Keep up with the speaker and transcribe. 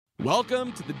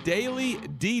Welcome to the Daily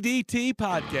DDT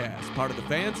Podcast, part of the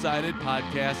Fansided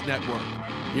Podcast Network.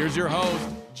 Here's your host,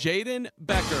 Jaden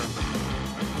Becker.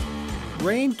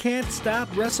 Rain can't stop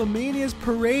WrestleMania's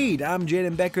parade. I'm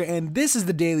Jaden Becker, and this is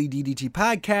the Daily DDT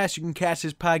Podcast. You can catch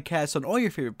this podcast on all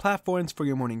your favorite platforms for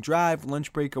your morning drive,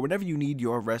 lunch break, or whenever you need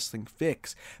your wrestling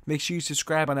fix. Make sure you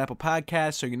subscribe on Apple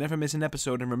Podcasts so you never miss an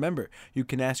episode. And remember, you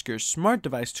can ask your smart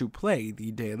device to play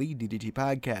the Daily DDT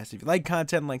Podcast. If you like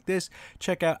content like this,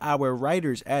 check out our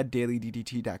writers at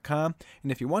dailyddt.com.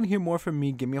 And if you want to hear more from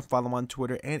me, give me a follow on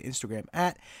Twitter and Instagram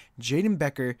at Jaden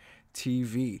Becker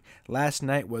TV. Last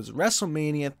night was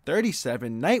WrestleMania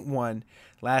 37, night one.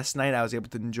 Last night I was able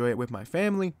to enjoy it with my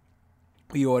family.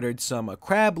 We ordered some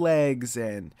crab legs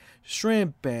and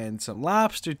shrimp and some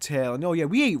lobster tail. And oh yeah,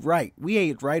 we ate right. We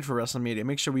ate right for WrestleMania.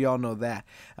 Make sure we all know that.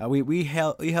 We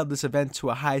held this event to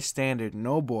a high standard. And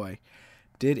oh boy,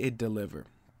 did it deliver.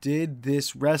 Did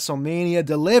this WrestleMania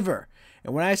deliver?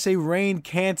 And when I say rain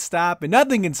can't stop, and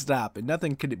nothing can stop, and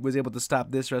nothing was able to stop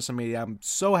this WrestleMania, I'm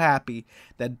so happy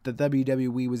that the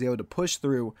WWE was able to push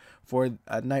through for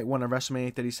night one of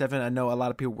WrestleMania 37. I know a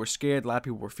lot of people were scared, a lot of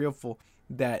people were fearful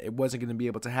that it wasn't going to be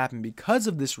able to happen because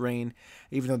of this rain,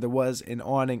 even though there was an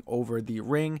awning over the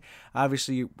ring.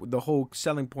 Obviously, the whole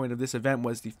selling point of this event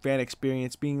was the fan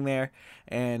experience being there,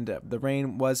 and the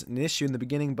rain was an issue in the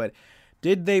beginning, but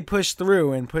did they push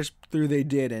through? And push through they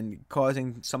did, and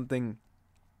causing something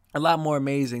a lot more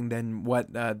amazing than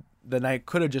what the night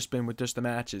could have just been with just the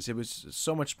matches. It was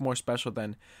so much more special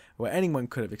than what anyone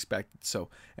could have expected. So,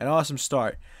 an awesome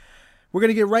start. We're going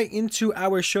to get right into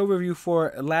our show review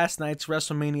for last night's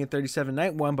WrestleMania 37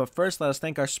 Night 1, but first let us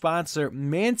thank our sponsor,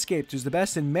 Manscaped, who's the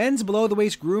best in men's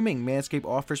below-the-waist grooming. Manscaped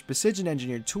offers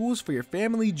precision-engineered tools for your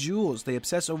family jewels. They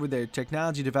obsess over their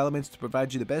technology developments to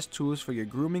provide you the best tools for your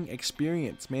grooming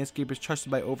experience. Manscaped is trusted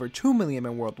by over 2 million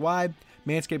men worldwide.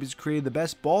 Manscaped has created the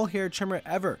best ball hair trimmer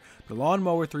ever, the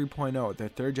Lawnmower 3.0. Their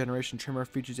third-generation trimmer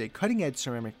features a cutting-edge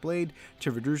ceramic blade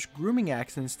to reduce grooming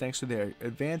accidents thanks to their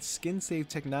advanced skin-safe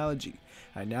technology.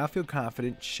 I now feel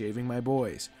confident shaving my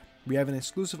boys. We have an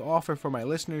exclusive offer for my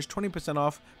listeners, 20%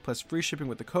 off plus free shipping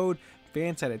with the code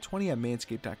FANSIDED20 at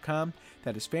manscaped.com.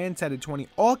 That is FANSIDED20,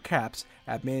 all caps,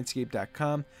 at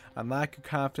manscaped.com. Unlock your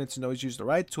confidence and always use the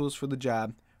right tools for the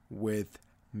job with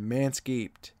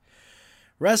Manscaped.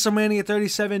 WrestleMania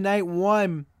 37 Night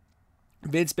 1.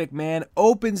 Vince McMahon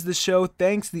opens the show.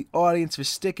 Thanks the audience for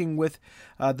sticking with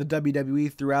the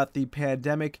WWE throughout the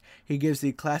pandemic. He gives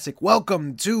the classic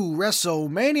 "Welcome to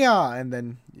WrestleMania," and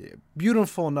then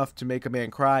beautiful enough to make a man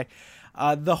cry.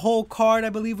 The whole card, I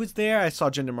believe, was there. I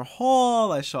saw Jinder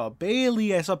Mahal. I saw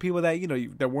Bayley. I saw people that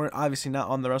that weren't obviously not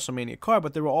on the WrestleMania card,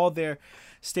 but they were all there,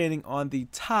 standing on the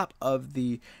top of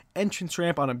the entrance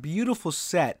ramp on a beautiful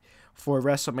set for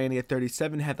WrestleMania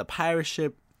 37. Had the pirate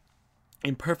ship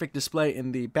in perfect display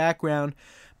in the background,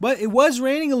 but it was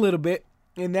raining a little bit,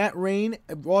 and that rain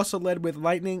also led with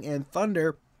lightning and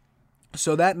thunder,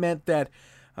 so that meant that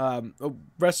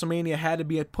WrestleMania had to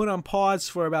be put on pause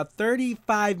for about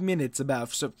 35 minutes,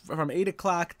 so from 8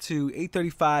 o'clock to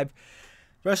 8:35.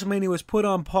 WrestleMania was put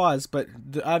on pause, but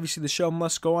obviously the show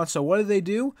must go on. So what did they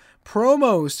do?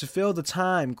 Promos to fill the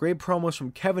time. Great promos from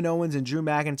Kevin Owens and Drew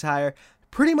McIntyre,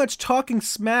 pretty much talking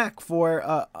smack for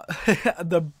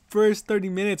the first 30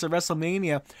 minutes of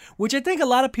WrestleMania, which I think a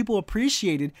lot of people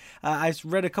appreciated. I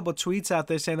read a couple of tweets out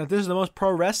there saying that this is the most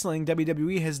pro wrestling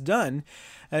WWE has done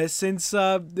since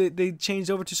they changed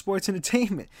over to sports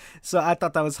entertainment. So I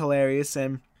thought that was hilarious,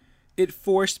 and it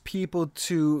forced people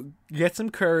to get some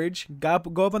courage, go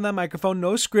up on that microphone,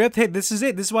 no script. Hey, this is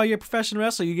it. This is why you're a professional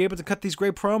wrestler. You're able to cut these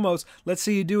great promos. Let's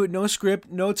see you do it. No script,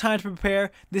 no time to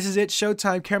prepare. This is it.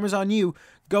 Showtime. Camera's on you.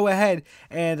 Go ahead.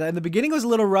 And in the beginning, it was a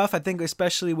little rough, I think,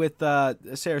 especially with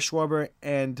Sarah Schwarber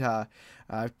and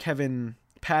Kevin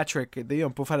Patrick. They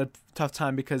both had a tough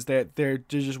time because they're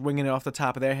just winging it off the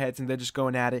top of their heads and they're just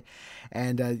going at it.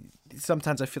 And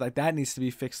sometimes I feel like that needs to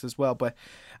be fixed as well. But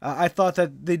I thought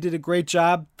that they did a great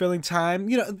job filling time.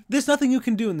 There's nothing you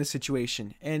can do in this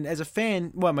situation. And as a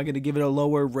fan, what, am I going to give it a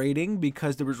lower rating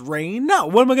because there was rain? No.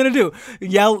 What am I going to do?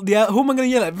 Yell? Who am I going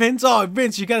to yell at? Vince? Oh,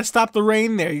 Vince, you got to stop the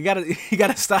rain there. You got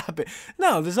to stop it.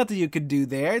 No, there's nothing you could do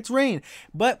there. It's rain.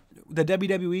 But the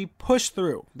WWE pushed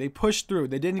through. They pushed through.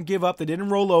 They didn't give up. They didn't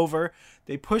roll over.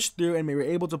 They pushed through, and they were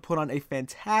able to put on a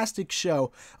fantastic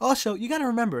show. Also, you got to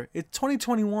remember, it's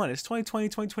 2021. It's 2020,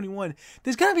 2021.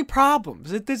 There's going to be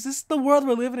problems. This is the world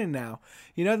we're living in now.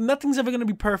 Nothing's ever going to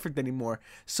be perfect anymore.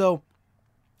 So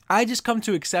I just come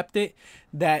to accept it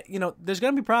that, there's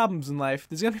going to be problems in life.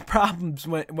 There's going to be problems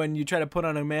when you try to put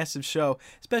on a massive show,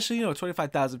 especially,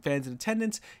 25,000 fans in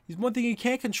attendance. One thing you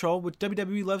can't control, which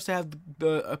WWE loves to have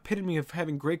the epitome of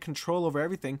having great control over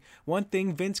everything. One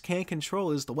thing Vince can't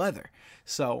control is the weather.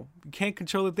 So you can't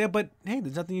control it there, but hey,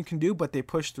 there's nothing you can do, but they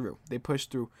push through.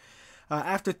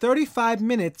 After 35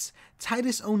 minutes,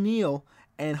 Titus O'Neil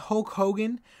and Hulk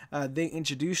Hogan, they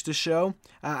introduced the show.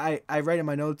 I write in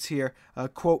my notes here,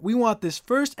 quote, "We want this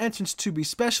first entrance to be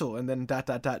special," and then ...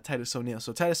 Titus O'Neil.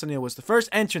 So Titus O'Neil was the first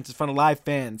entrance in front of live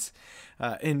fans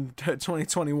in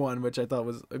 2021, which I thought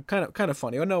was kind of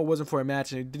funny. Oh no, it wasn't for a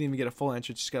match, and he didn't even get a full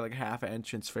entrance. Just got like half an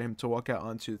entrance for him to walk out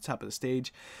onto the top of the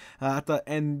stage.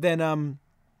 And then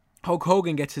Hulk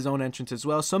Hogan gets his own entrance as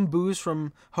well. Some boos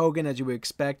from Hogan, as you would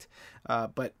expect,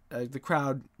 but the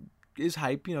crowd is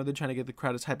hype. They're trying to get the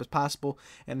crowd as hype as possible,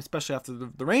 and especially after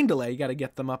the rain delay, you got to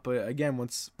get them up again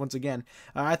once again.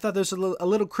 I thought this was a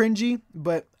little cringy,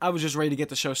 but I was just ready to get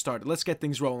the show started. Let's get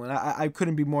things rolling. I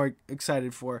couldn't be more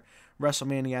excited for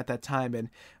WrestleMania at that time, and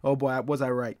oh boy, was I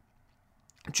right.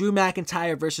 Drew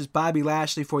McIntyre versus Bobby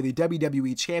Lashley for the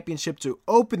WWE Championship to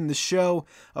open the show.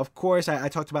 Of course, I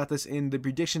talked about this in the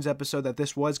predictions episode that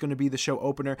this was going to be the show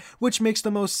opener, which makes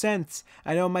the most sense.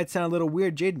 I know it might sound a little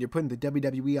weird, Jaden. You're putting the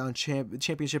WWE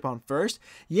Championship on first.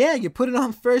 Yeah, you put it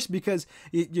on first because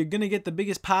you're going to get the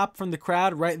biggest pop from the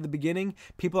crowd right at the beginning.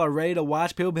 People are ready to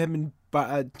watch. People have been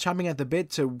chomping at the bit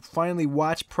to finally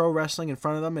watch pro wrestling in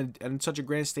front of them and such a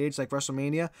grand stage like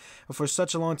WrestleMania for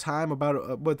such a long time,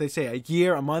 about what they say, a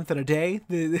year, a month, and a day.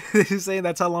 They're saying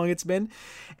that's how long it's been.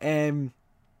 And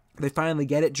they finally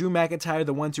get it. Drew McIntyre,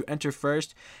 the one to enter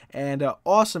first, and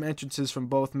awesome entrances from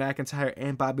both McIntyre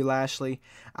and Bobby Lashley.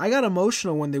 I got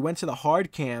emotional when they went to the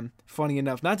hard cam, funny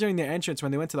enough. Not during their entrance,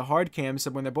 when they went to the hard cam.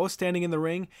 So when they're both standing in the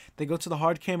ring, they go to the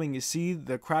hard cam and you see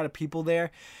the crowd of people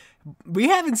there. We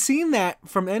haven't seen that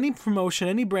from any promotion,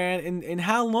 any brand in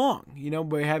how long?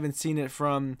 We haven't seen it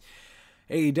from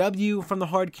AEW from the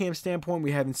hard cam standpoint.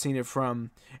 We haven't seen it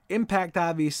from Impact,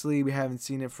 obviously. We haven't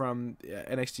seen it from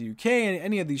NXT UK and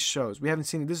any of these shows. We haven't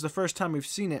seen it. This is the first time we've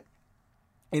seen it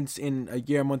in a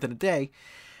year, a month, and a day.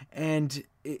 And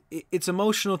it's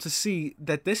emotional to see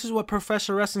that this is what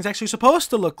professional wrestling is actually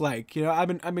supposed to look like. I've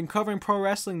been covering pro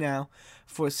wrestling now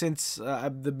since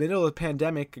the middle of the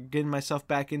pandemic, getting myself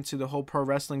back into the whole pro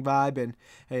wrestling vibe,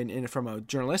 and from a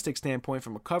journalistic standpoint,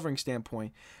 from a covering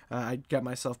standpoint, I got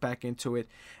myself back into it.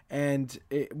 And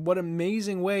what an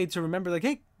amazing way to remember, like,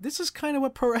 hey, this is kind of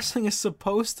what pro wrestling is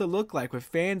supposed to look like, with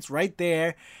fans right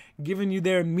there, giving you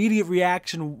their immediate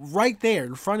reaction right there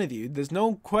in front of you. There's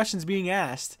no questions being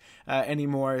asked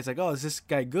anymore. It's like, oh, is this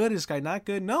guy good? Is this guy not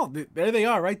good? No, there they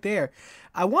are right there.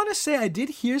 I want to say I did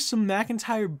hear some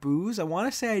McIntyre boos. I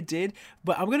want to say I did,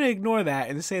 but I'm going to ignore that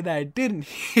and say that I didn't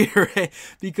hear it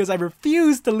because I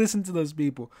refuse to listen to those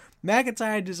people.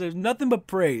 McIntyre deserves nothing but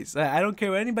praise. I don't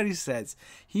care what anybody says.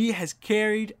 He has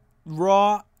carried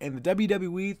Raw and the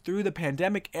WWE through the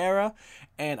pandemic era,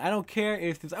 and I don't care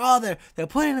if it's, they're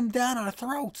putting him down our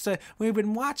throats. We've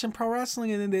been watching pro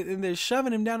wrestling and they're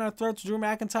shoving him down our throats. Drew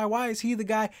McIntyre, why is he the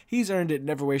guy? He's earned it in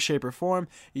every way, shape, or form.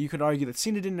 You could argue that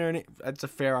Cena didn't earn it. That's a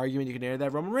fair argument. You can argue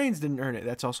that Roman Reigns didn't earn it.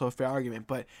 That's also a fair argument.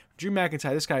 But Drew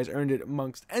McIntyre, this guy has earned it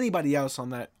amongst anybody else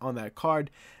on that card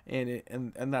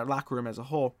and that locker room as a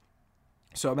whole.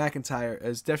 So McIntyre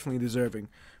is definitely deserving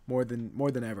more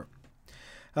than ever.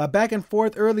 Back and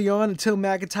forth early on until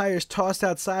McIntyre is tossed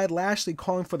outside. Lashley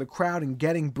calling for the crowd and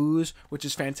getting boos, which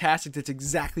is fantastic. That's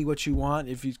exactly what you want.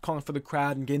 If he's calling for the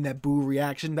crowd and getting that boo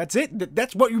reaction, that's it.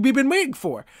 That's what we've been waiting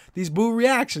for. These boo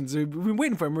reactions, we've been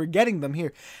waiting for them. We're getting them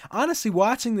here. Honestly,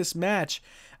 watching this match,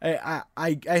 I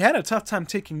had a tough time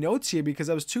taking notes here because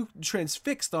I was too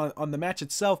transfixed on the match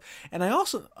itself. And I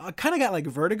also kind of got like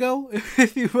vertigo,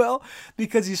 if you will,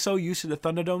 because he's so used to the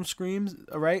Thunderdome screams,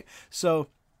 right? So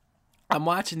I'm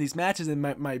watching these matches and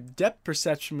my depth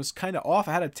perception was kind of off.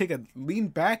 I had to lean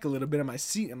back a little bit in my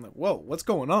seat. I'm like, whoa, what's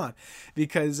going on?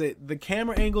 Because the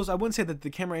camera angles, I wouldn't say that the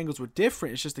camera angles were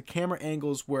different. It's just the camera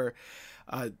angles were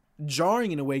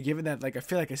jarring in a way, given that, like, I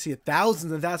feel like I see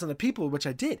thousands and thousands of people, which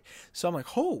I did. So I'm like,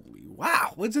 holy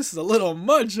wow, this is a little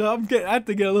much. I have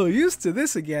to get a little used to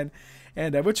this again.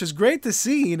 And which is great to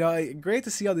see, great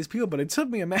to see all these people, but it took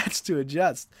me a match to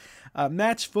adjust.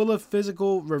 Match full of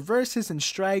physical reverses and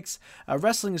strikes.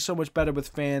 Wrestling is so much better with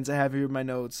fans. I have here in my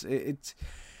notes.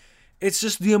 It's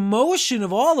just the emotion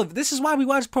of all of it. This is why we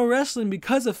watch pro wrestling,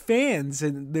 because of fans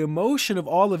and the emotion of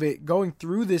all of it going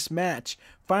through this match.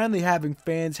 Finally having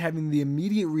fans having the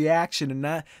immediate reaction and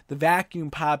not the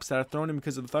vacuum pops that are thrown in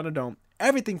because of the Thunderdome.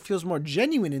 Everything feels more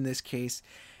genuine in this case.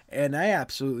 and I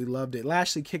absolutely loved it.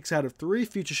 Lashley kicks out of 3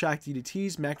 Future Shock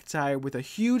DDTs. McIntyre with a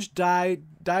huge dive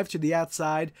to the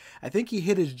outside. I think he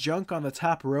hit his junk on the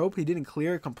top rope. He didn't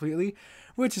clear it completely,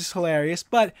 which is hilarious,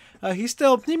 but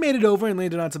he made it over and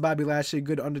landed onto Bobby Lashley.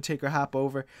 Good Undertaker hop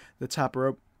over the top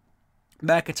rope.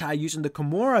 McIntyre using the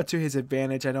Kimura to his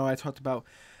advantage. I know I talked about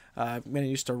when I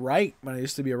used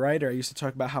to be a writer, I used to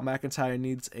talk about how McIntyre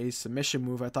needs a submission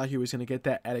move. I thought he was going to get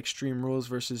that at Extreme Rules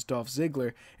versus Dolph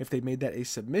Ziggler. If they made that a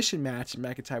submission match,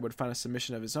 McIntyre would find a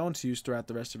submission of his own to use throughout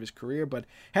the rest of his career, but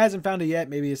hasn't found it yet.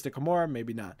 Maybe it's the Kimura,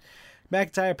 maybe not.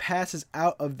 McIntyre passes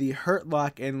out of the Hurt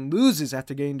Lock and loses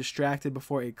after getting distracted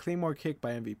before a Claymore kick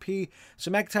by MVP.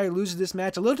 So McIntyre loses this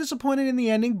match. A little disappointed in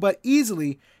the ending, but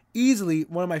easily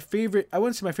one of my favorite, I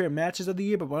wouldn't say my favorite matches of the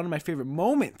year, but one of my favorite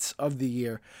moments of the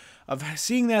year, of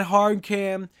seeing that hard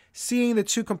cam, seeing the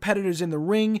 2 competitors in the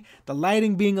ring, the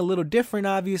lighting being a little different,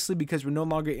 obviously, because we're no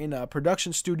longer in a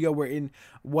production studio. We're in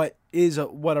what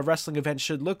a wrestling event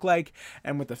should look like,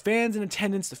 and with the fans in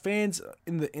attendance, the fans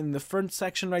in the front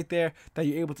section right there that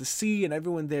you're able to see, and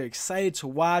everyone there excited to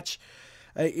watch.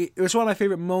 It was one of my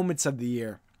favorite moments of the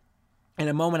year. And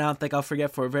a moment I don't think I'll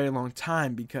forget for a very long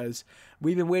time, because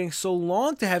we've been waiting so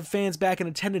long to have fans back in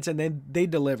attendance, and they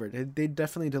delivered. They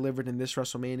definitely delivered in this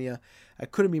WrestleMania. I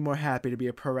couldn't be more happy to be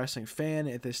a pro wrestling fan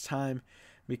at this time,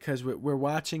 because we're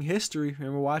watching history,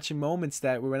 and we're watching moments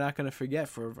that we're not going to forget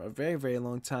for a very, very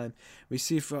long time. We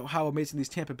see how amazing these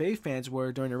Tampa Bay fans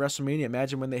were during the WrestleMania.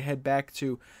 Imagine when they head back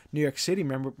to New York City.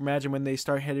 Imagine when they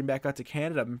start heading back out to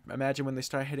Canada. Imagine when they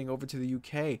start heading over to the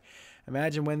UK.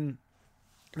 Imagine when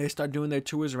they start doing their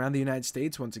tours around the United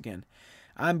States once again.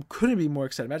 I couldn't be more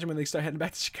excited. Imagine when they start heading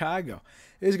back to Chicago.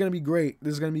 It's going to be great.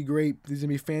 There's going to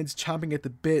be fans chomping at the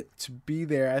bit to be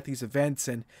there at these events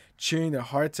and cheering their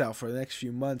hearts out for the next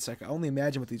few months. I can only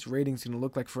imagine what these ratings are going to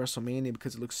look like for WrestleMania,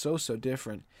 because it looks so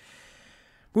different.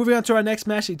 Moving on to our next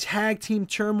match, a tag team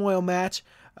turmoil match.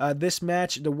 This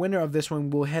match, the winner of this one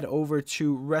will head over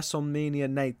to WrestleMania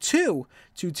Night 2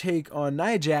 to take on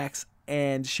Nia Jax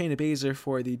and Shayna Baszler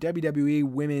for the WWE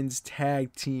Women's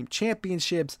Tag Team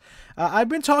Championships. I've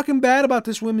been talking bad about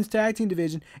this Women's Tag Team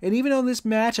division, and even though this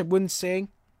match I wouldn't say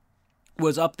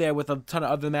was up there with a ton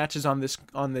of other matches on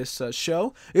this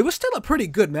show, it was still a pretty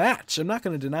good match. I'm not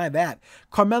going to deny that.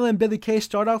 Carmella and Billie Kay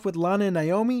start off with Lana and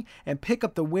Naomi and pick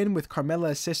up the win with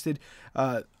Carmella assisted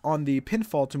on the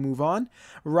pinfall to move on.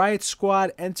 Riot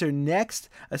Squad enter next.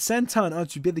 A senton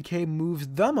onto Billie Kay moves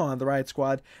them on the Riot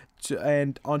Squad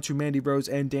and onto Mandy Rose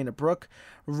and Dana Brooke.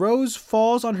 Rose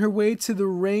falls on her way to the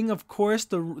ring. Of course,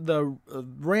 the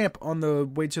ramp on the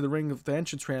way to the ring, of the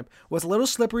entrance ramp, was a little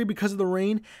slippery because of the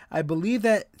rain. I believe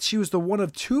that she was the one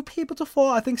of 2 people to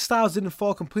fall. I think Styles didn't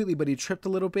fall completely, but he tripped a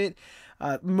little bit.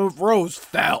 Rose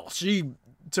fell. She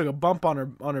took a bump on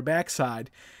her backside.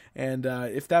 And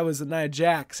if that was Nia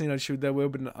Jax, that would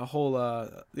have been a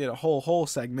whole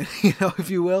segment, if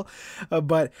you will.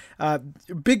 But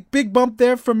big bump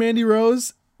there for Mandy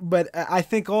Rose. But I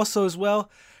think also as well,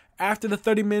 after the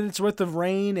 30 minutes worth of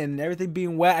rain and everything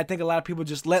being wet, I think a lot of people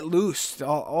just let loose.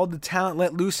 All the talent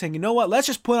let loose, saying, you know what? Let's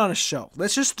just put on a show.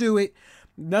 Let's just do it.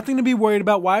 Nothing to be worried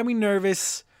about. Why are we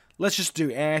nervous? Let's just do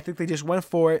it. And I think they just went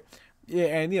for it. Yeah,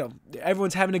 and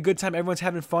everyone's having a good time. Everyone's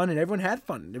having fun, and everyone had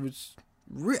fun. It was.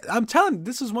 I'm telling you,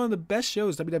 this is one of the best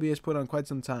shows WWE has put on quite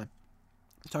some time.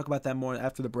 We'll talk about that more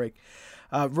after the break.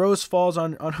 Rose falls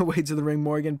on her way to the ring.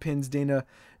 Morgan pins Dana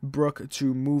Brooke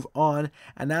to move on.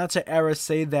 Announcer errors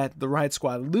say that the Riot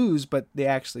Squad lose, but they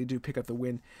actually do pick up the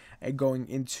win. And going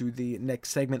into the next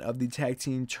segment of the tag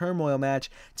team turmoil match,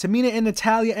 Tamina and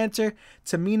Natalya enter.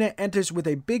 Tamina enters with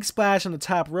a big splash on the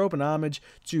top rope, an homage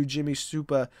to Jimmy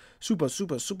Superfly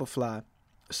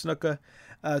Snuka.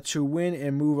 To win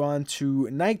and move on to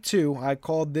Night 2. I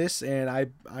called this, and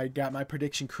I got my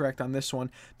prediction correct on this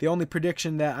one. The only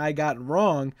prediction that I got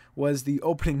wrong was the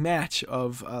opening match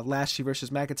of Lashley versus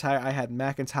McIntyre. I had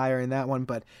McIntyre in that one,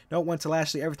 but no, it went to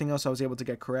Lashley. Everything else I was able to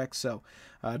get correct, so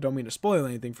I don't mean to spoil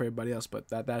anything for everybody else, but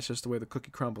that's just the way the cookie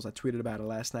crumbles. I tweeted about it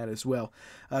last night as well.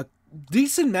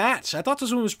 Decent match. I thought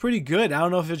this one was pretty good. I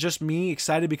don't know if it's just me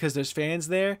excited because there's fans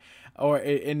there,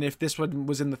 and if this one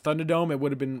was in the Thunderdome, it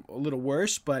would have been a little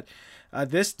worse. But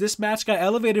this match got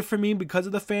elevated for me because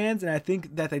of the fans, and I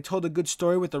think that they told a good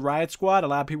story with the Riot Squad. A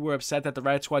lot of people were upset that the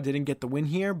Riot Squad didn't get the win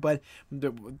here, but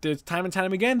there's time and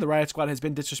time again the Riot Squad has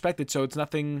been disrespected, so it's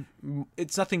nothing new.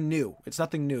 It's nothing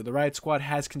new. The Riot Squad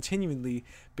has continually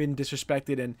been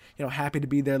disrespected, and happy to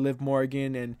be there, Liv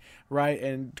Morgan and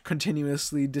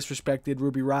continuously disrespected disrespected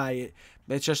Ruby Riott.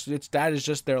 That is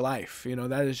just their life.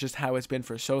 That is just how it's been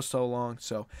for so long.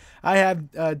 So I have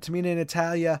Tamina and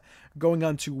Natalya going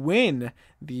on to win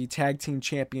the tag team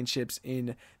championships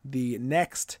in the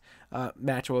next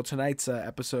match. Well, tonight's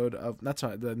episode of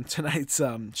tonight's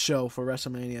show for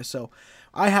WrestleMania. So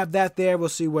I have that there. We'll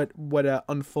see what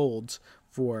unfolds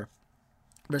for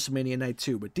WrestleMania Night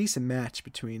 2, but decent match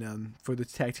between for the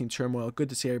tag team turmoil. Good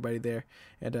to see everybody there,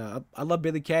 and I love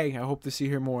Billie Kay. I hope to see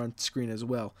her more on screen as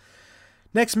well.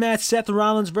 Next match, Seth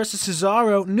Rollins versus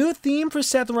Cesaro. New theme for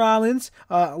Seth Rollins,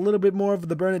 a little bit more of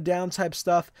the burn it down type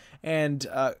stuff, and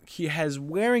he has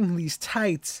wearing these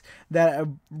tights that are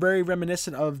very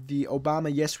reminiscent of the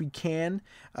Obama Yes We Can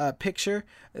picture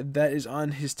that is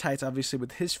on his tights, obviously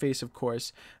with his face, of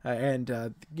course,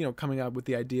 and coming up with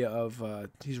the idea of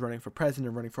he's running for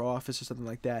president, running for office or something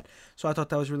like that. So I thought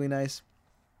that was really nice.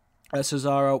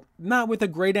 Cesaro, not with a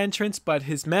great entrance, but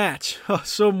his match,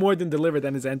 so more than delivered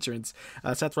than his entrance.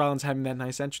 Seth Rollins having that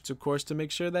nice entrance, of course, to make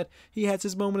sure that he has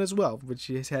his moment as well, which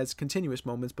he has continuous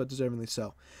moments, but deservingly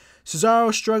so.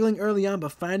 Cesaro struggling early on,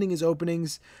 but finding his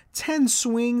openings. 10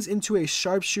 swings into a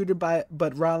sharpshooter,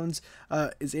 but Rollins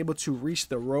is able to reach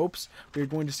the ropes. We're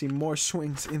going to see more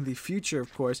swings in the future,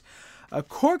 of course. A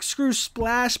corkscrew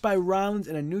splash by Rollins,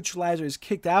 and a neutralizer is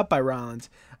kicked out by Rollins.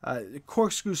 The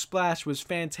corkscrew splash was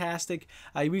fantastic.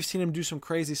 We've seen him do some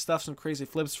crazy stuff, some crazy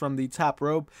flips from the top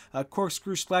rope.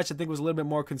 Corkscrew splash, I think, was a little bit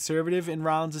more conservative in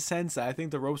Rollins' sense. I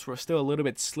think the ropes were still a little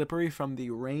bit slippery from the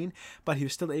rain, but he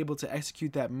was still able to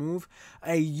execute that move.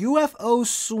 A UFO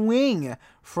swing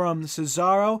from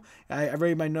Cesaro. I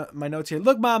read my notes here.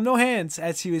 Look, Mom, no hands,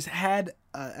 as he had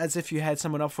as if you had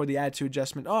someone up for the attitude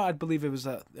adjustment. I believe it was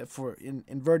for in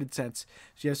inverted sense.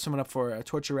 So you have someone up for a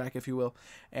torture rack, if you will.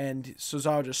 And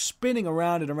Cesaro just spinning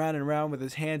around and around and around with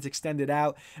his hands extended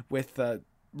out, with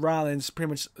Rollins pretty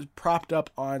much propped up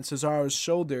on Cesaro's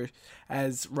shoulder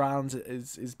as Rollins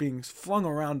is being flung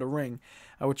around the ring,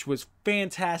 which was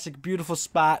fantastic. Beautiful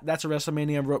spot. That's a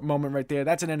WrestleMania moment right there.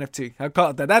 That's an NFT. I'll call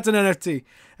it that. That's an NFT.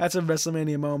 That's a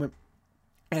WrestleMania moment.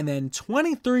 And then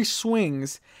 23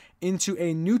 swings into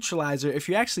a neutralizer. If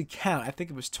you actually count, I think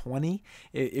it was 20.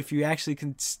 If you actually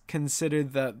consider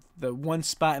the one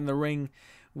spot in the ring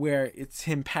where it's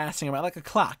him passing around like a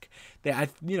clock.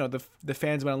 The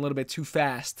fans went a little bit too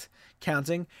fast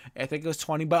counting. I think it was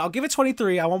 20, but I'll give it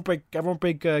 23. I won't break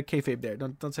kayfabe there.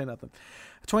 Don't say nothing.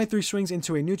 23 swings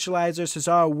into a neutralizer.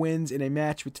 Cesaro wins in a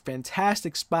match with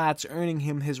fantastic spots, earning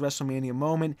him his WrestleMania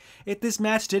moment. If this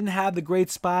match didn't have the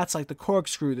great spots like the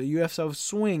corkscrew, the UFO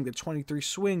swing, the 23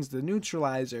 swings, the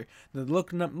neutralizer, the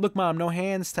look Mom, no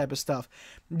hands type of stuff,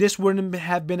 this wouldn't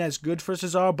have been as good for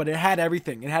Cesaro, but it had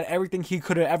everything. It had everything he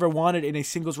could have ever wanted in a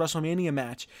singles WrestleMania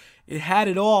match. It had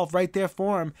it all right there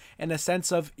for him, in a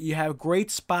sense of you have great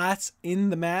spots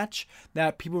in the match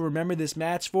that people remember this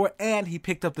match for, and he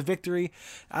picked up the victory.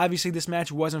 Obviously, this match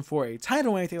wasn't for a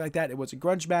title or anything like that. It was a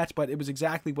grudge match, but it was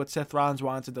exactly what Seth Rollins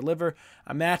wanted to deliver.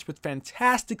 A match with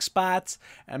fantastic spots,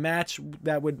 a match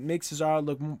that would make Cesaro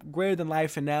look greater than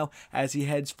life, and now, as he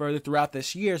heads further throughout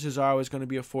this year, Cesaro is going to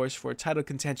be a force for title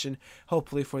contention,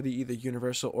 hopefully for the either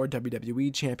Universal or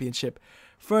WWE Championship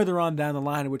further on down the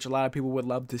line, which a lot of people would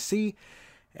love to see,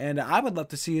 and I would love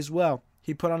to see as well.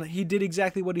 He did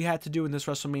exactly what he had to do in this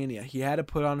WrestleMania. He had to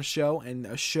put on a show, and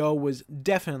a show was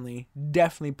definitely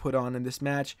put on in this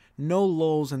match. No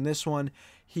lulls in this one.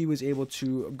 He was able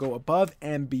to go above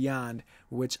and beyond,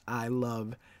 which I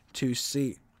love to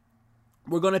see.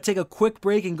 We're going to take a quick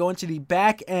break and go into the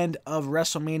back end of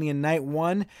WrestleMania Night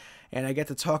 1, and I get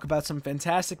to talk about some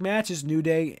fantastic matches. New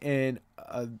Day and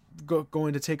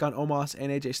going to take on Omos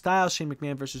and AJ Styles, Shane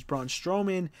McMahon versus Braun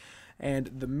Strowman,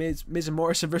 and the Miz and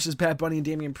Morrison versus Bad Bunny and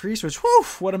Damian Priest, which, whew,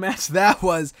 what a match that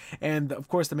was. And, of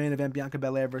course, the main event, Bianca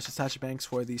Belair versus Sasha Banks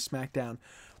for the SmackDown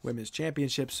Women's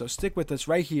Championship. So stick with us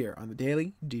right here on the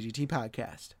Daily DDT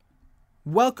Podcast.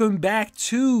 Welcome back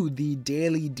to the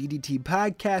Daily DDT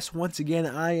Podcast. Once again,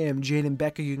 I am Jaden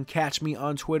Becker. You can catch me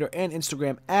on Twitter and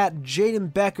Instagram at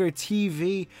Jaden Becker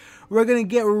TV. We're going to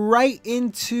get right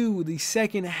into the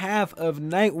second half of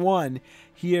Night 1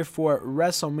 here for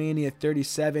WrestleMania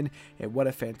 37. And what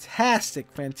a fantastic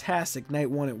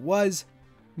Night 1 it was.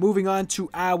 Moving on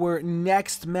to our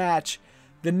next match.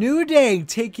 The New Day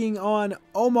taking on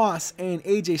Omos and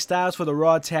AJ Styles for the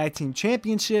Raw Tag Team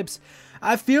Championships.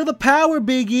 I feel the power,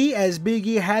 Big E, as Big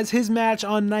E has his match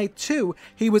on Night 2.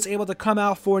 He was able to come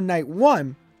out for Night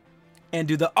 1 and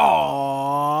do the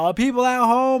 "Aw, people at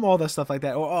home," all that stuff like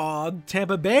that, or "Aw,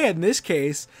 Tampa Bay" in this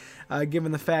case.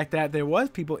 given the fact that there was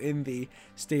people in the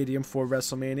stadium for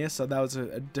WrestleMania, so that was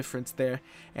a difference there.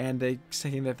 And they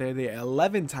saying that they're the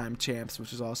 11-time champs,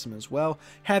 which is awesome as well.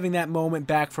 Having that moment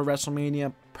back for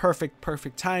WrestleMania,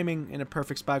 perfect timing and a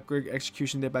perfect spot, great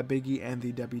execution there by Big E and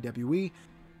the WWE.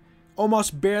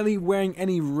 Omos barely wearing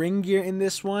any ring gear in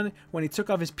this one. When he took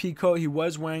off his pea coat, he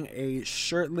was wearing a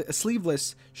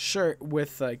sleeveless shirt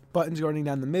with buttons going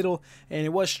down the middle, and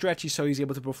it was stretchy, so he's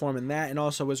able to perform in that. And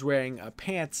also was wearing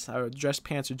pants, or dress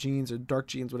pants, or jeans, or dark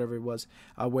jeans, whatever it was,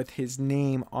 with his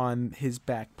name on his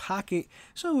back pocket.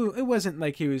 So it wasn't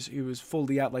like he was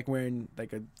fully out, like wearing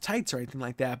like a tights or anything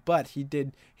like that. But he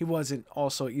wasn't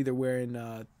also either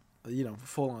wearing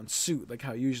full-on suit like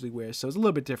how he usually wears, so it's a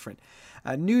little bit different.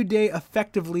 New Day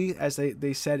effectively, as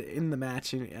they said in the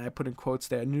match, and I put in quotes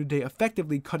there, New Day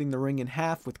effectively cutting the ring in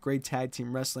half with great tag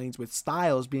team wrestlings, with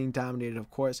Styles being dominated, of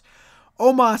course.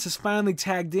 Omos is finally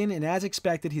tagged in, and as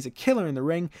expected, he's a killer in the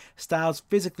ring. Styles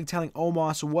physically telling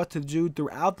Omos what to do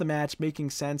throughout the match, making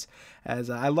sense, as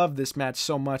I love this match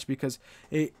so much because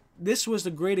this was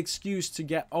the great excuse to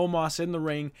get Omos in the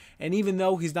ring, and even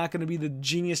though he's not going to be the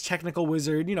genius technical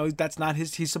wizard, that's not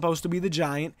he's supposed to be the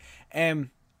giant,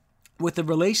 and with the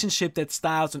relationship that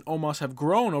Styles and Omos have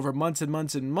grown over months and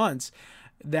months and months,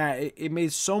 that it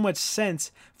made so much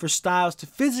sense for Styles to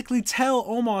physically tell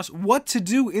Omos what to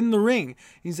do in the ring.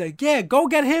 He's like, yeah, go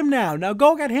get him now. Now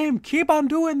go get him. Keep on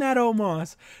doing that,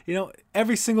 Omos.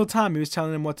 Every single time he was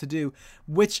telling him what to do,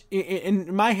 which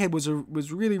in my head was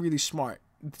really, really smart.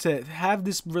 To have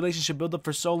this relationship build up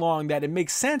for so long that it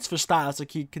makes sense for Styles to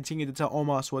continue to tell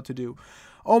Omos what to do.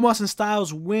 Omos and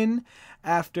Styles win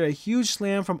after a huge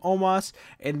slam from Omos,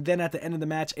 and then at the end of the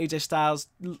match, AJ Styles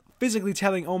physically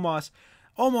telling Omos,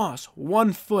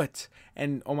 1 foot,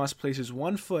 and Omos places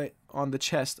 1 foot on the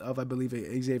chest of, I believe,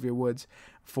 Xavier Woods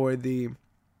for the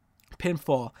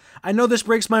pinfall. I know this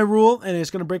breaks my rule, and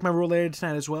it's going to break my rule later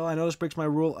tonight as well. I know this breaks my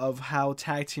rule of how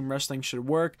tag team wrestling should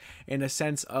work, in a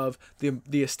sense of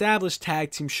the established tag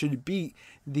team should beat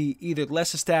the either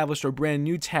less established or brand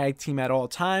new tag team at all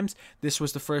times. This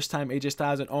was the first time AJ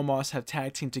Styles and Omos have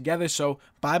tag teamed together, so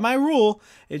by my rule,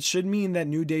 it should mean that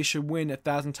New Day should win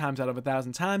 1,000 times out of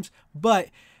 1,000 times, but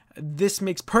this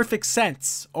makes perfect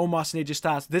sense, Omos and AJ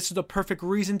Styles. This is the perfect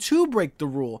reason to break the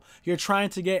rule. You're trying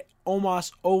to get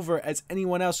Omos over as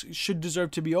anyone else should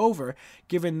deserve to be over,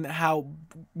 given how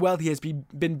well he has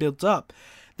been built up.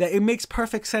 That it makes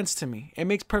perfect sense to me. It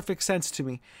makes perfect sense to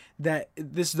me that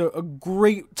this is a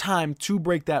great time to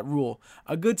break that rule.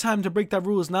 A good time to break that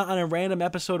rule is not on a random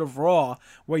episode of Raw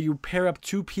where you pair up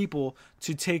two people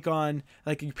to take on,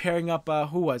 like you're pairing up,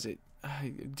 who was it?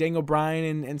 Daniel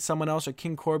Bryan and someone else, or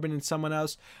King Corbin and someone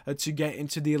else, to get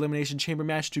into the Elimination Chamber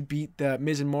match to beat the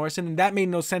Miz and Morrison, and that made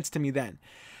no sense to me then.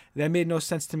 That made no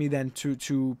sense to me then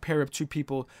to pair up two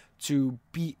people to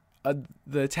beat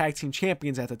the tag team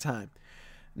champions at the time.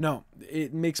 No,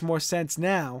 it makes more sense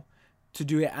now to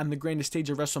do it on the grandest stage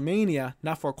of WrestleMania,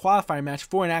 not for a qualifying match,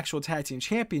 for an actual tag team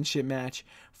championship match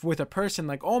with a person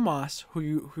like Omos,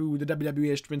 who the WWE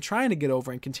has been trying to get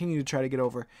over and continue to try to get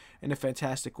over in a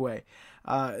fantastic way.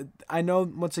 I know,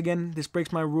 once again, this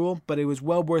breaks my rule, but it was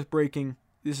well worth breaking.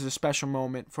 This is a special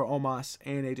moment for Omos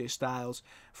and AJ Styles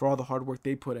for all the hard work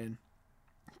they put in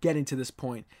getting to this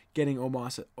point, getting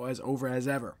Omos as over as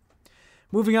ever.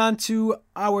 Moving on to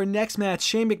our next match,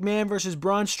 Shane McMahon versus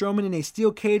Braun Strowman in a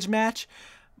steel cage match.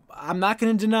 I'm not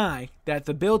going to deny that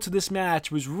the build to this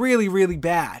match was really, really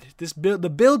bad. The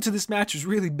build to this match was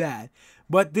really bad.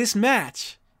 But this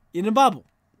match, in a bubble,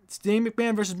 Shane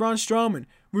McMahon versus Braun Strowman,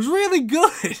 was really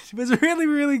good. It was really,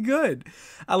 really good.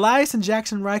 Elias and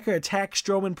Jackson Ryker attack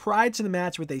Strowman prior to the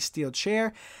match with a steel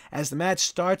chair. As the match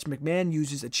starts, McMahon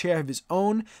uses a chair of his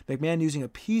own, McMahon using a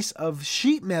piece of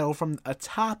sheet metal from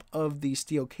atop of the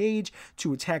steel cage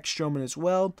to attack Strowman as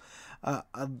well.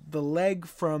 The leg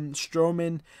from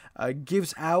Strowman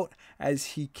gives out as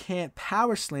he can't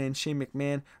power slam Shane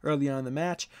McMahon early on in the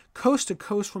match. Coast to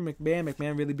coast from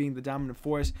McMahon really being the dominant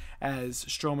force as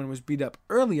Strowman was beat up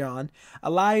early on.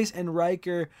 Elias and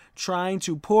Ryker trying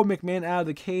to pull McMahon out of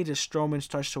the cage as Strowman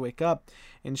starts to wake up,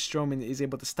 and Strowman is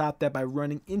able to stop that by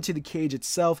running into the cage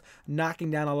itself, knocking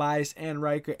down Elias and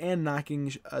Ryker and knocking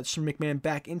McMahon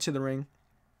back into the ring.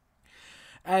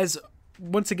 As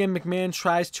once again McMahon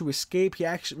tries to escape,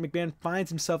 McMahon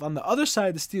finds himself on the other side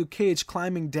of the steel cage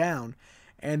climbing down,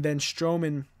 and then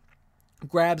Strowman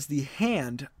grabs the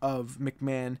hand of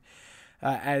McMahon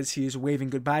as he is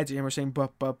waving goodbye to him, or saying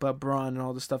but Braun and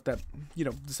all the stuff that,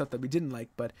 the stuff that we didn't like.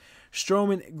 But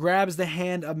Strowman grabs the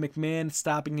hand of McMahon,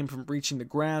 stopping him from reaching the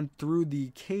ground through the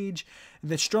cage.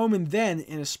 And then Strowman then,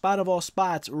 in a spot of all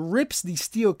spots, rips the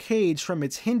steel cage from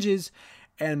its hinges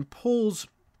and pulls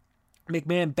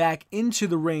McMahon back into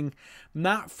the ring,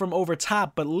 not from over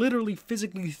top, but literally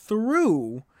physically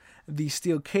through the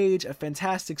steel cage. A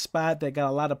fantastic spot that got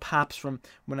a lot of pops from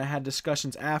when I had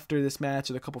discussions after this match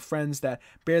with a couple friends that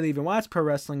barely even watch pro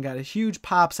wrestling. Got a huge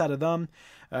pops out of them,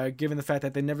 given the fact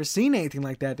that they never seen anything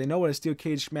like that. They know what a steel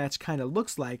cage match kind of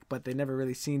looks like, but they never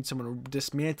really seen someone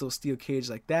dismantle a steel cage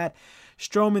like that.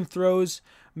 Strowman throws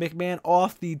McMahon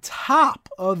off the top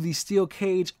of the steel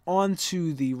cage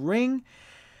onto the ring.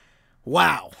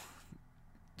 Wow.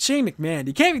 Shane McMahon,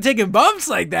 you can't be taking bumps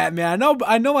like that, man.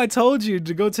 I know. I told you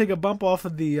to go take a bump off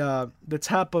of the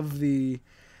top of the,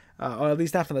 or at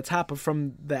least not from the top, but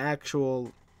from the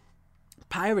actual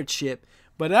pirate ship.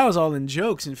 But that was all in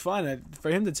jokes and fun. For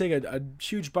him to take a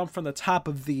huge bump from the top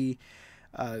of the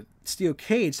steel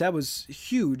cage, that was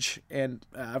huge and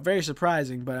very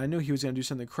surprising. But I knew he was going to do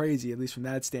something crazy, at least from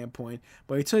that standpoint.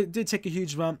 But he did take a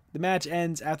huge bump. The match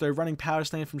ends after a running power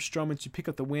slam from Strowman to pick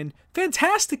up the win.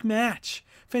 Fantastic match.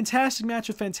 Fantastic match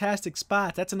with fantastic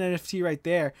spots. That's an NFT right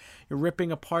there. You're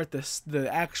ripping apart the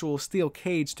actual steel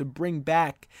cage to bring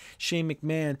back Shane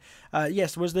McMahon.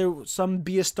 Yes, was there some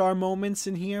Be a Star moments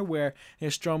in here where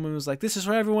Strowman was like, this is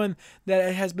for everyone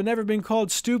that has never been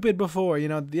called stupid before.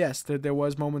 Yes, there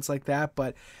was moments like that,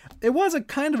 but it was a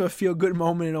kind of a feel-good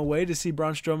moment in a way to see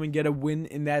Braun Strowman get a win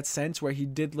in that sense where he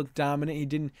did look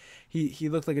dominant. He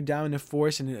looked like a dominant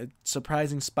force in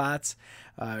surprising spots,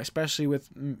 especially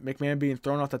with McMahon being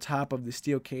thrown off the top of the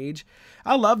steel cage.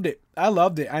 I loved it.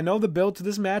 I know the build to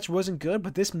this match wasn't good,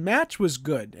 but this match was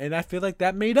good, and I feel like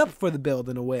that made up for the build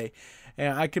in a way.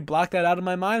 And I could block that out of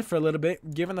my mind for a little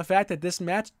bit, given the fact that this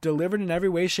match delivered in every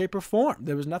way, shape, or form.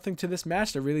 There was nothing to this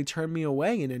match that really turned me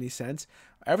away in any sense.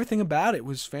 Everything about it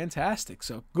was fantastic.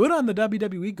 So good on the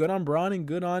WWE, good on Braun, and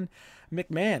good on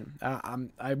McMahon.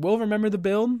 I will remember the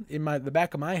build in the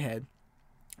back of my head,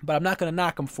 but I'm not going to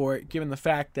knock him for it, given the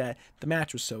fact that the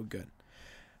match was so good.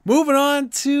 Moving on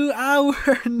to our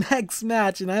next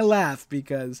match, and I laugh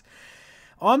because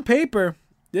on paper,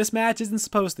 this match isn't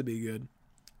supposed to be good.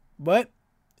 But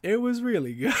it was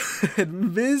really good.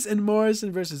 Miz and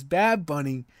Morrison versus Bad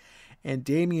Bunny and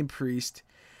Damian Priest.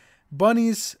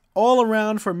 Bunnies all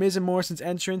around for Miz and Morrison's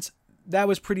entrance. That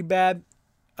was pretty bad.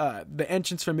 The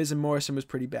entrance for Miz and Morrison was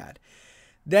pretty bad.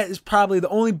 That is probably the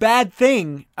only bad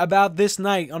thing about this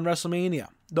night on WrestleMania.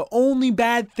 The only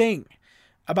bad thing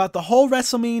about the whole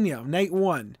WrestleMania, night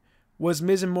one, was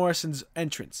Miz and Morrison's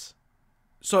entrance.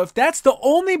 So if that's the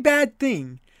only bad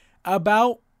thing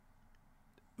about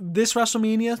this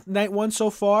WrestleMania, night one so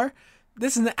far,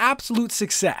 this is an absolute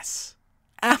success.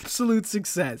 Absolute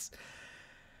success.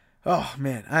 Oh,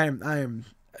 man, I am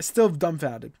still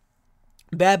dumbfounded.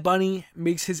 Bad Bunny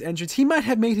makes his entrance. He might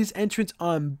have made his entrance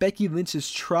on Becky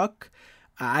Lynch's truck.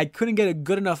 I couldn't get a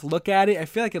good enough look at it. I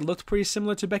feel like it looked pretty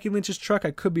similar to Becky Lynch's truck.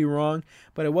 I could be wrong,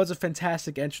 but it was a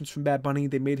fantastic entrance from Bad Bunny.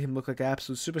 They made him look like an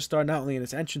absolute superstar, not only in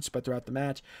his entrance, but throughout the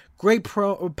match. Great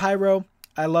pyro.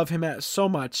 I love him so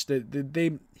much.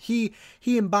 He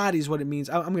embodies what it means.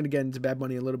 I'm going to get into Bad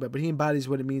Bunny a little bit, but he embodies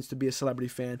what it means to be a celebrity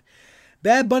fan.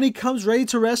 Bad Bunny comes ready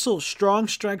to wrestle. Strong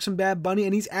strikes from Bad Bunny,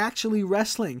 and he's actually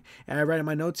wrestling. And I write in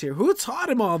my notes here, who taught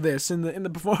him all this in the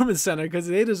Performance Center? Because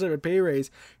they deserve a pay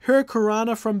raise.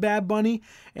 Hurricanrana from Bad Bunny,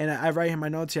 and I write in my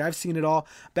notes here, I've seen it all.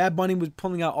 Bad Bunny was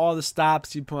pulling out all the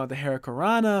stops. He pulled out the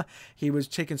Hurricanrana. He was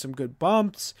taking some good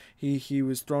bumps. He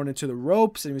was thrown into the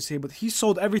ropes, and he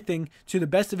sold everything to the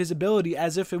best of his ability,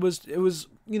 as if it was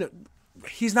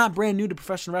he's not brand new to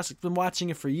professional wrestling. He's been watching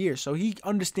it for years, so he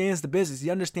understands the business. He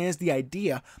understands the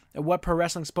idea of what pro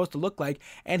wrestling is supposed to look like,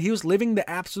 and he was living the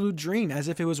absolute dream as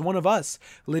if it was one of us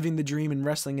living the dream and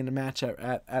wrestling in a match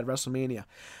at WrestleMania.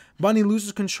 Bunny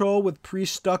loses control with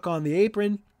Priest stuck on the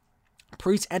apron.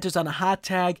 Priest enters on a hot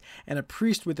tag, and a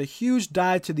Priest with a huge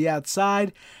dive to the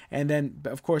outside, and then,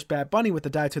 of course, Bad Bunny with the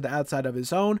dive to the outside of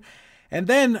his own. And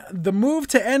then the move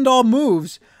to end all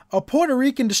moves, a Puerto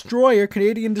Rican destroyer,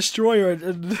 Canadian destroyer,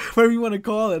 whatever you want to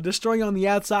call it, destroying on the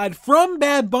outside from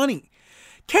Bad Bunny.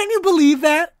 Can you believe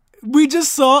that? We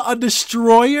just saw a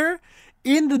destroyer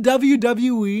in the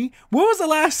WWE. When was the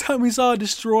last time we saw a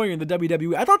destroyer in the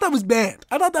WWE? I thought that was banned.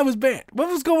 What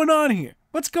was going on here?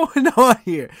 What's going on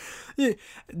here?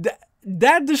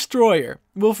 That destroyer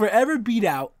will forever beat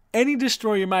out any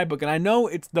destroyer in my book, and I know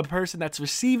it's the person that's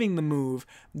receiving the move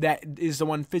that is the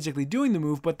one physically doing the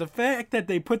move, but the fact that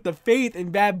they put the faith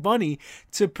in Bad Bunny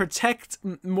to protect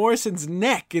Morrison's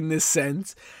neck in this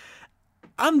sense,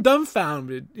 I'm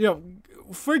dumbfounded.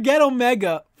 Forget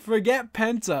Omega, forget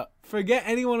Penta, forget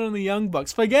anyone on the Young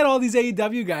Bucks, forget all these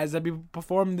AEW guys that be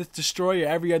performing this destroyer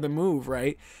every other move,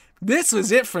 right? This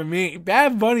was it for me.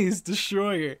 Bad Bunny's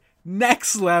destroyer.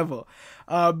 Next level.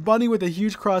 Bunny with a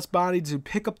huge crossbody to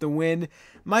pick up the win.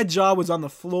 My jaw was on the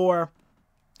floor.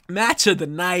 Match of the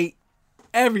night.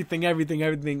 Everything.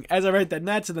 As I write that,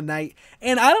 match of the night.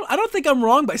 And I don't think I'm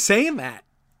wrong by saying that.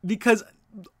 Because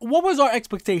what was our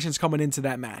expectations coming into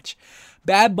that match?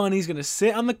 Bad Bunny's going to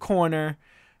sit on the corner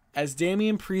as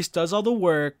Damian Priest does all the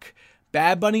work.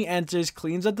 Bad Bunny enters,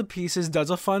 cleans up the pieces, does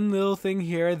a fun little thing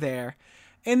here or there.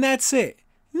 And that's it.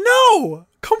 No!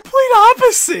 Complete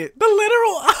opposite. The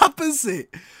literal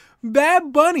opposite.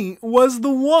 Bad Bunny was the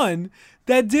one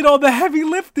that did all the heavy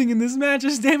lifting in this match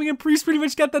as Damian Priest pretty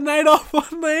much got the night off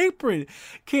on the apron.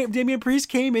 Damian Priest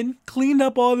came in, cleaned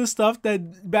up all the stuff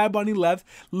that Bad Bunny left,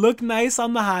 looked nice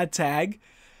on the hot tag,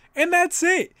 and that's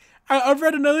it. I've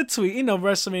read another tweet,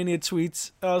 WrestleMania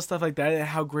tweets, stuff like that,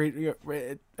 how great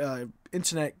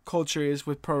internet culture is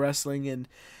with pro wrestling and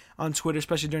on Twitter,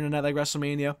 especially during a night like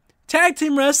WrestleMania. Tag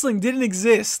team wrestling didn't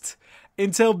exist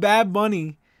until Bad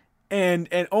Bunny and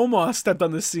Omos stepped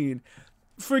on the scene.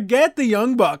 Forget the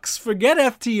Young Bucks. Forget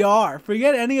FTR.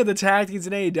 Forget any of the tag teams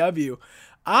in AEW.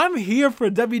 I'm here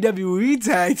for WWE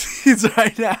tag teams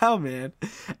right now, man.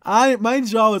 My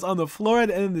jaw was on the floor at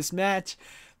the end of this match.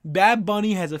 Bad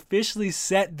Bunny has officially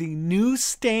set the new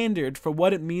standard for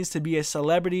what it means to be a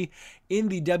celebrity in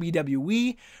the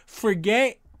WWE.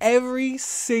 Forget every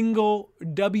single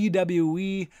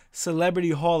WWE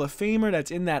Celebrity Hall of Famer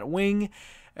that's in that wing.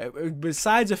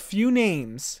 Besides a few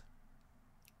names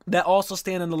that also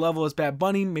stand on the level as Bad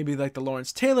Bunny, maybe like the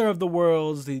Lawrence Taylor of the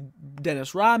world, the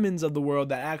Dennis Rodmans of the world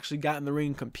that actually got in the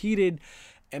ring, competed,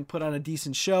 and put on a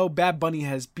decent show. Bad Bunny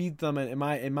has beat them, and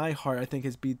in my heart, I think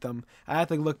has beat them. I have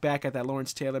to look back at that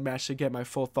Lawrence Taylor match to get my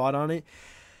full thought on it.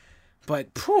 But,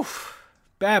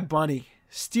 Bad Bunny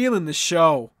stealing the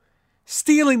show.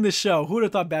 Who would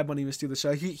have thought Bad Bunny would steal the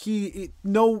show?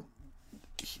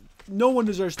 No one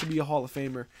deserves to be a Hall of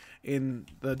Famer in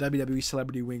the WWE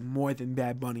celebrity wing more than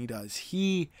Bad Bunny does.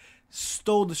 He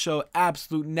stole the show,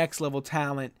 absolute next level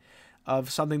talent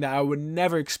of something that I would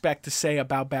never expect to say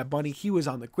about Bad Bunny. He was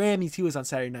on the Grammys, he was on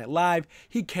Saturday Night Live,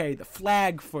 he carried the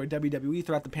flag for WWE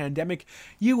throughout the pandemic.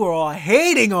 You were all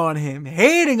hating on him,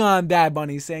 hating on Bad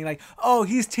Bunny, saying like, oh,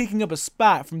 he's taking up a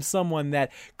spot from someone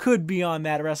that could be on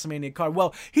that WrestleMania card.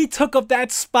 Well, he took up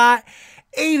that spot,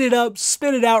 ate it up,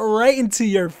 spit it out right into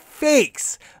your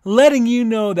face, letting you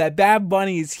know that Bad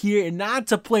Bunny is here not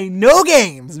to play no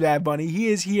games, Bad Bunny. He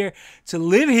is here to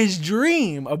live his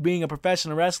dream of being a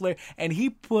professional wrestler, and he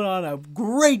put on a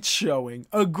great showing.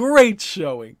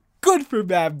 Good for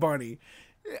Bad Bunny.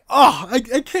 Oh, I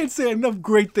can't say enough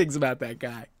great things about that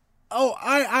guy. Oh,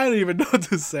 I don't even know what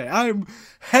to say. I'm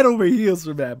head over heels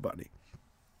for Bad Bunny.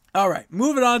 All right,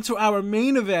 moving on to our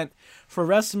main event for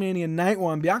WrestleMania Night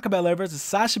 1, Bianca Belair versus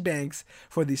Sasha Banks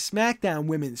for the SmackDown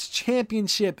Women's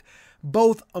Championship.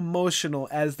 Both emotional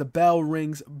as the bell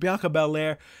rings. Bianca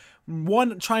Belair,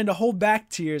 one, trying to hold back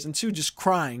tears, and two, just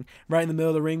crying right in the middle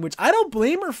of the ring, which I don't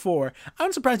blame her for.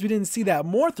 I'm surprised we didn't see that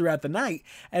more throughout the night,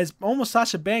 as almost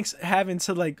Sasha Banks having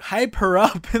to like hype her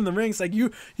up in the ring. It's like,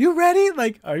 you ready?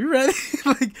 Like, are you ready?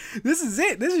 Like, this is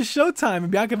it. This is showtime.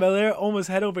 And Bianca Belair almost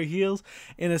head over heels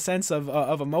in a sense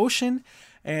of emotion.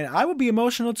 And I would be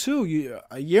emotional too.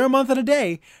 A year, a month, and a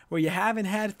day where you haven't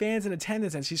had fans in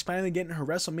attendance, and she's finally getting her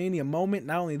WrestleMania moment.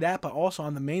 Not only that, but also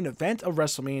on the main event of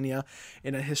WrestleMania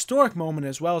in a historic moment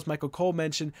as well. As Michael Cole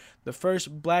mentioned, the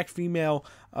first black female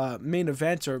main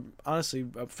event, or honestly,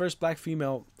 first black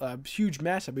female huge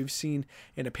match that we've seen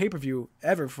in a pay-per-view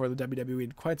ever for the WWE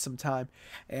in quite some time.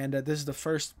 And this is the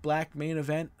first black main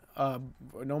event,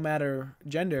 no matter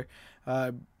gender,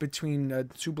 between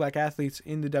two black athletes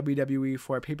in the WWE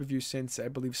for a pay-per-view since, I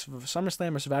believe,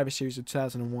 SummerSlam or Survivor Series of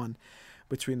 2001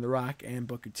 between The Rock and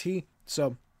Booker T.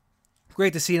 So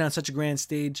great to see it on such a grand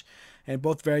stage, and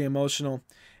both very emotional.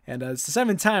 And it's the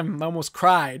seventh time I almost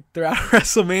cried throughout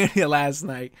WrestleMania last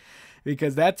night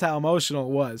because that's how emotional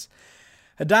it was.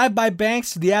 A dive by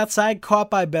Banks to the outside,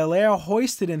 caught by Belair,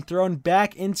 hoisted and thrown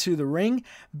back into the ring.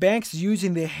 Banks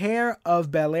using the hair of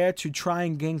Belair to try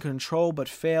and gain control, but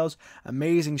fails.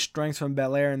 Amazing strength from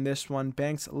Belair in this one.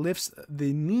 Banks lifts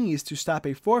the knees to stop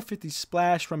a 450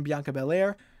 splash from Bianca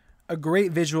Belair. A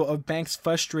great visual of Banks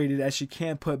frustrated as she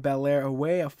can't put Belair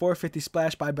away. A 450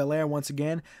 splash by Belair once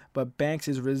again, but Banks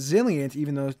is resilient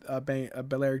even though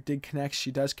Belair did connect.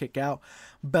 She does kick out.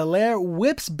 Belair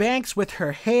whips Banks with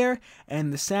her hair,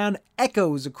 and the sound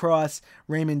echoes across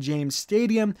Raymond James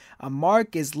Stadium. A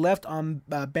mark is left on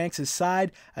Banks'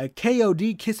 side. A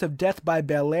KOD kiss of death by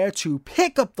Belair to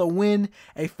pick up the win.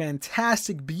 A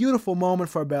fantastic, beautiful moment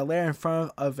for Belair in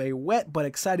front of a wet but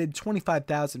excited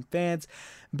 25,000 fans.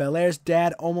 Belair Belair's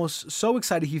dad almost so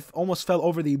excited he almost fell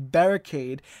over the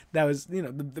barricade that was,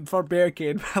 the front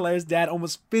barricade. Belair's dad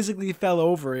almost physically fell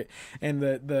over it, and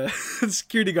the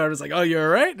security guard was like, "Oh, you're all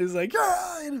right?" He's like,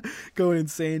 "Yeah," going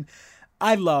insane.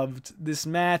 I loved this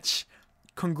match.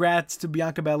 Congrats to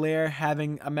Bianca Belair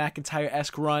having a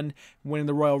McIntyre-esque run, winning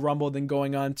the Royal Rumble, then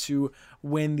going on to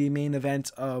win the main event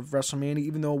of WrestleMania.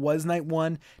 Even though it was night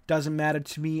one, doesn't matter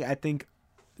to me. I think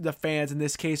the fans in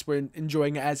this case were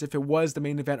enjoying it as if it was the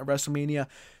main event of WrestleMania.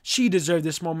 She deserved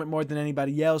this moment more than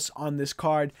anybody else on this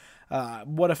card.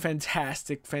 What a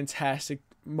fantastic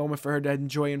moment for her to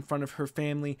enjoy in front of her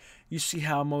family. You see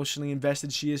how emotionally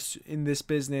invested she is in this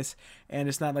business, and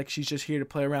it's not like she's just here to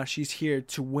play around. She's here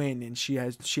to win, and she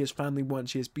has finally won.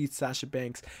 She has beat Sasha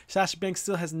Banks. Sasha Banks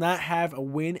still has not have a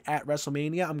win at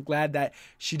WrestleMania. I'm glad that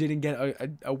she didn't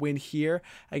get a win here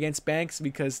against Banks,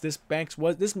 because this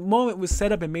moment was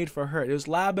set up and made for her. It was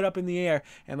lob it up in the air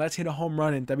and let's hit a home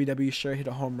run, and WWE sure hit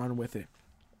a home run with it.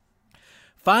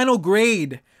 Final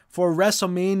grade for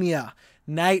WrestleMania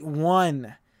Night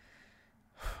 1.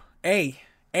 A.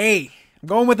 I'm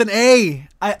going with an A.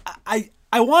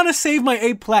 I want to save my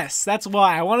A+. That's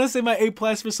why. I want to save my A+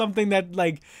 for something that,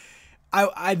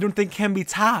 I don't think can be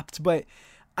topped. But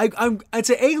I'd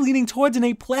say A leaning towards an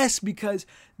A+, because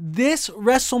this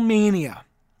WrestleMania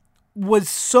was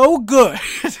so good.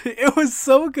 It was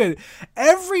so good.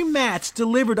 Every match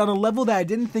delivered on a level that I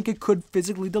didn't think it could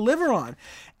physically deliver on.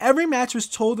 Every match was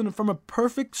told from a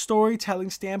perfect storytelling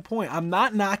standpoint. I'm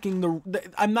not knocking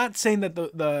I'm not saying that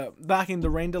the knocking the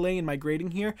rain delay in my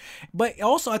grading here, but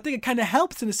also I think it kind of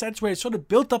helps in a sense where it sort of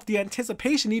built up the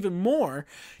anticipation even more,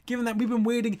 given that we've been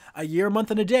waiting a year, a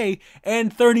month, and a day,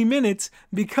 and 30 minutes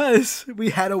because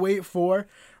we had to wait for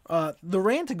the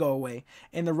rain to go away,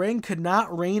 and the rain could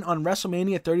not rain on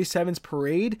WrestleMania 37's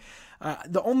parade.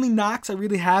 The only knocks I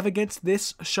really have against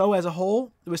this show as a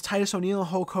whole was Titus O'Neil and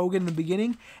Hulk Hogan in the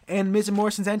beginning, and Miz and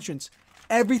Morrison's entrance.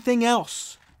 Everything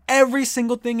else, every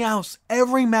single thing else,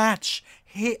 every match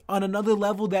hit on another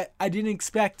level that I didn't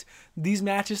expect these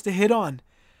matches to hit on.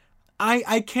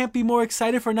 I can't be more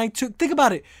excited for night 2. Think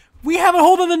about it. We have a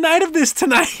whole other night of this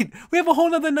tonight. We have a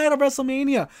whole other night of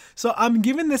WrestleMania. So I'm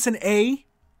giving this an A.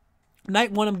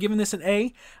 Night 1, I'm giving this an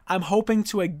A. I'm hoping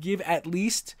to give at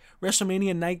least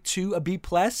WrestleMania Night 2 a B+,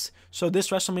 so this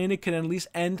WrestleMania can at least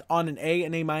end on an A,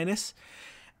 an A-.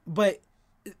 But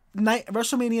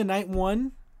WrestleMania Night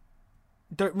 1,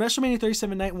 WrestleMania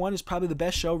 37 Night 1 is probably the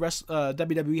best show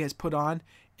WWE has put on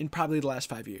in probably the last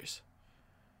 5 years.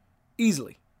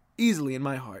 Easily in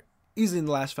my heart. Easily in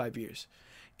the last 5 years.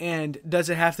 And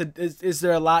does it have to, is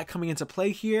there a lot coming into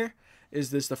play here? Is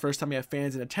this the first time you have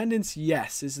fans in attendance?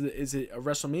 Yes. Is it a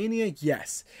WrestleMania?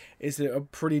 Yes. Is it a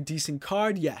pretty decent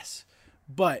card? Yes.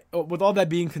 But with all that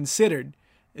being considered,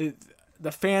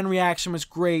 the fan reaction was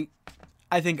great.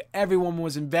 I think everyone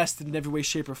was invested in every way,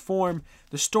 shape, or form.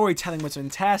 The storytelling was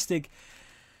fantastic.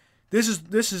 This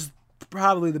is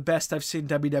probably the best I've seen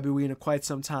WWE in quite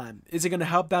some time. Is it going to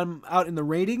help them out in the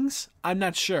ratings? I'm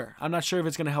not sure. I'm not sure if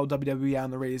it's going to help WWE out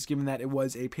in the ratings, given that it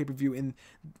was a pay-per-view and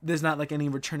there's not like any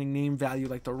returning name value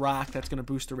like The Rock that's going to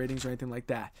boost the ratings or anything like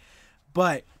that.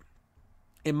 But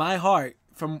in my heart,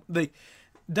 from the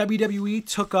WWE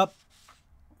took up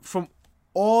from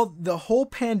the whole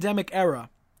pandemic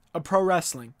era of pro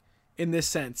wrestling in this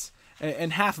sense,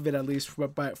 and half of it at least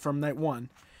from night 1,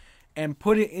 and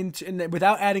put it into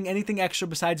without adding anything extra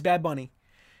besides Bad Bunny,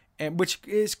 and which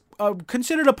is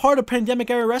considered a part of pandemic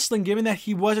era wrestling, given that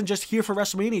he wasn't just here for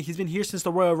WrestleMania. He's been here since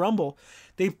the Royal Rumble.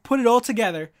 They put it all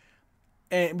together,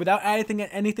 and without adding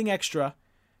anything extra,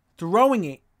 throwing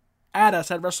it at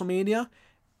us at WrestleMania,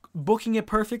 booking it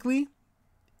perfectly,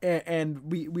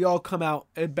 and we all come out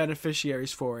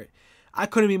beneficiaries for it. I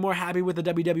couldn't be more happy with the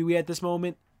WWE at this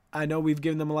moment. I know we've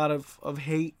given them a lot of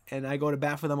hate, and I go to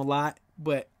bat for them a lot,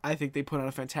 but I think they put on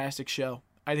a fantastic show.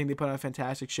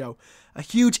 A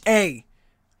huge A.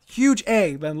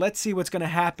 Then let's see what's going to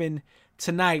happen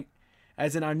tonight.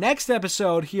 As in our next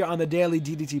episode here on the Daily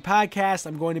DDT Podcast,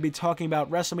 I'm going to be talking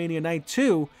about WrestleMania Night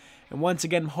 2. And once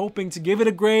again, I'm hoping to give it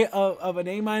a grade of an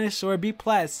A- or a B+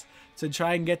 to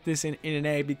try and get this in an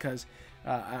A, because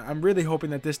I'm really hoping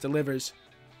that this delivers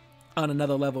on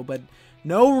another level. But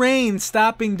no rain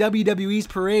stopping WWE's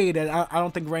parade. And I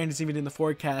don't think rain is even in the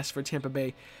forecast for Tampa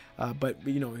Bay. But,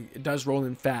 it does roll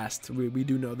in fast. We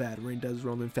do know that. Rain does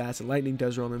roll in fast, and lightning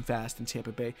does roll in fast in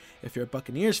Tampa Bay. If you're a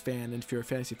Buccaneers fan, and if you're a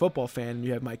fantasy football fan, and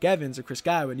you have Mike Evans or Chris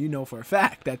Godwin, you know for a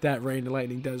fact that rain and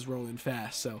lightning does roll in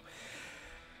fast. So,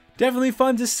 definitely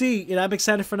fun to see, and I'm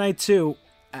excited for night 2.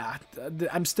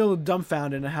 I'm still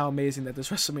dumbfounded at how amazing that this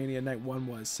WrestleMania Night 1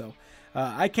 was. So,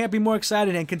 I can't be more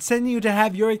excited and continue to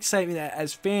have your excitement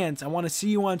as fans. I want to see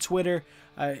you on Twitter,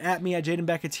 at me at Jaden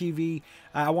Becker TV.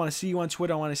 I want to see you on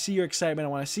Twitter. I want to see your excitement. I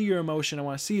want to see your emotion. I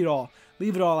want to see it all.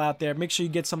 Leave it all out there. Make sure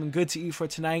you get something good to eat for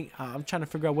tonight. I'm trying to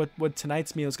figure out what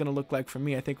tonight's meal is going to look like for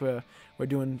me. I think we're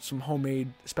doing some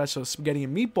homemade special spaghetti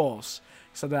and meatballs,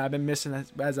 something I've been missing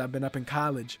as I've been up in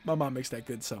college. My mom makes that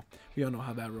good, so we all know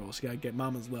how that rolls. You got to get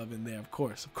mama's love in there, of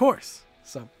course.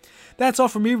 So that's all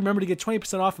from me. Remember to get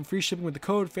 20% off and free shipping with the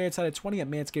code FANSIDED20 at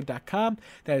manscaped.com.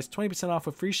 That is 20% off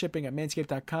with free shipping at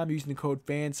manscaped.com using the code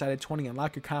FANSIDED20.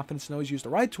 Unlock your confidence and always use the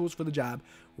right tools for the job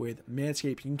with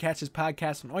Manscaped. You can catch this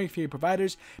podcast on all your favorite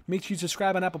providers. Make sure you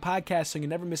subscribe on Apple Podcasts so you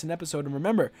never miss an episode. And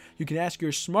remember, you can ask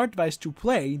your smart device to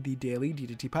play the Daily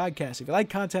DDT Podcast. If you like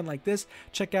content like this,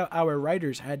 check out our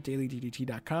writers at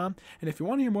dailyddt.com. And if you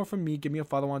want to hear more from me, give me a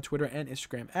follow on Twitter and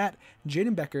Instagram at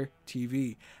Jaden Becker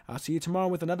TV. I'll see you tomorrow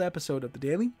with another episode of the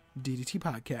Daily DDT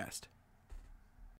Podcast.